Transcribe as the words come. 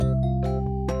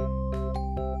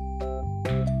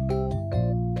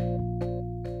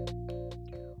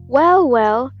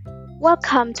Well,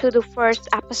 welcome to the first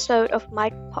episode of my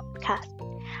podcast.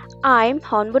 I'm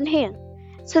Hon Bun Hiền.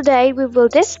 Today we will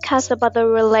discuss about the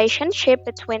relationship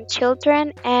between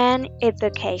children and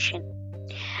education.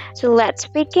 So let's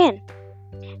begin.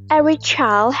 Every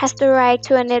child has the right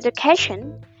to an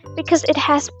education because it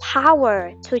has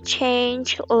power to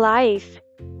change life.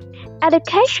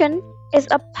 Education is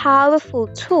a powerful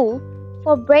tool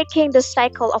for breaking the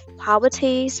cycle of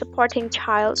poverty, supporting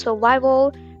child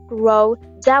survival, growth,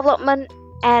 development,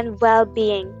 and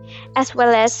well-being, as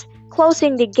well as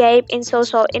closing the gap in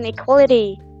social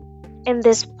inequality. In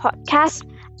this podcast,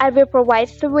 I will provide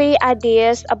three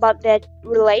ideas about that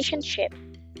relationship.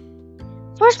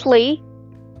 Firstly,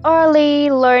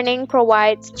 early learning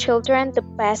provides children the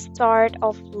best start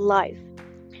of life.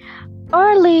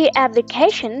 Early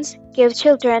educations give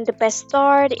children the best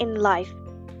start in life.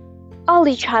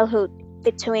 Early childhood,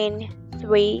 between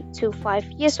 3 to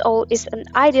 5 years old, is an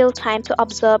ideal time to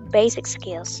observe basic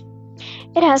skills.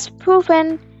 It has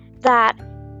proven that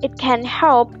it can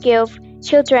help give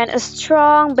children a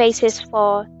strong basis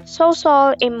for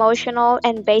social, emotional,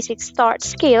 and basic start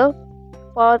skill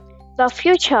for the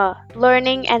future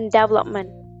learning and development.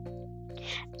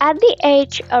 At the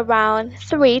age around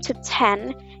 3 to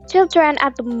 10, children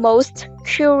are the most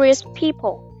curious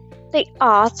people. They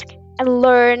ask and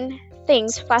learn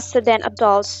things faster than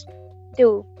adults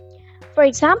do. For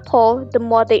example, the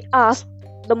more they ask,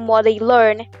 the more they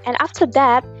learn, and after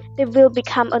that, they will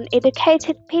become an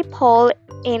educated people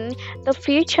in the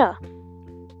future.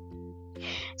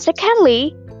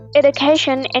 Secondly,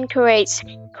 education encourages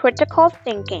critical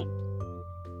thinking.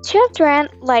 Children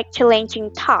like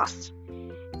challenging tasks,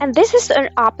 and this is an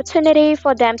opportunity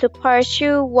for them to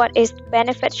pursue what is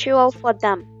beneficial for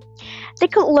them. They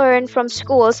could learn from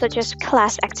school such as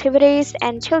class activities,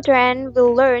 and children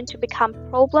will learn to become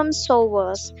problem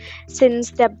solvers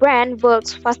since their brain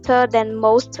works faster than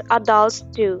most adults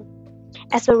do.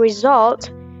 As a result,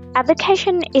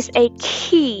 education is a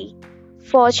key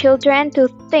for children to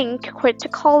think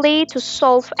critically to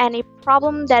solve any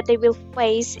problem that they will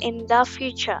face in the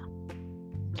future.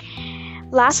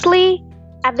 Lastly,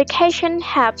 education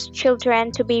helps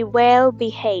children to be well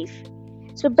behaved.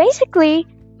 So basically,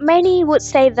 many would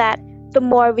say that the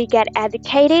more we get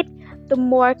educated, the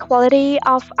more quality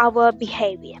of our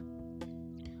behavior.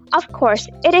 Of course,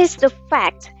 it is the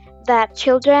fact that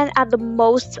children are the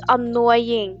most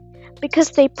annoying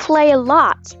because they play a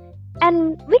lot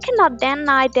and we cannot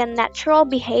deny their natural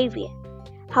behavior.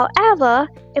 However,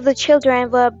 if the children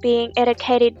were being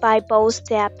educated by both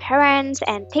their parents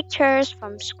and teachers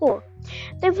from school,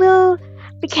 they will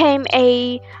become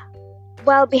a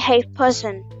well-behaved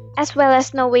person as well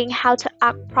as knowing how to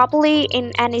act properly in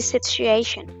any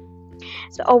situation.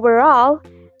 So overall,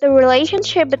 the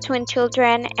relationship between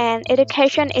children and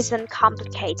education isn't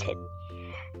complicated.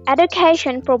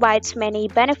 Education provides many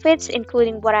benefits,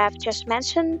 including what I've just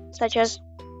mentioned, such as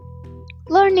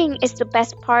learning is the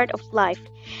best part of life,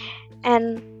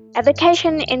 and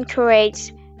education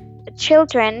encourages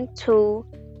children to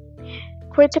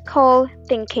critical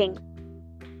thinking.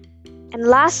 And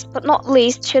last but not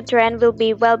least, children will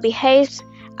be well behaved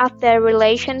as their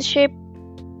relationship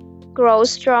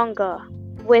grows stronger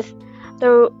with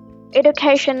the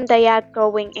education they are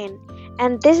growing in.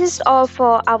 And this is all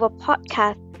for our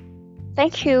podcast.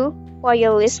 Thank you for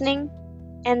your listening,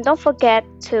 and don't forget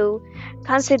to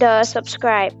consider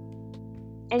subscribe,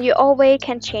 and you always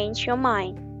can change your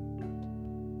mind.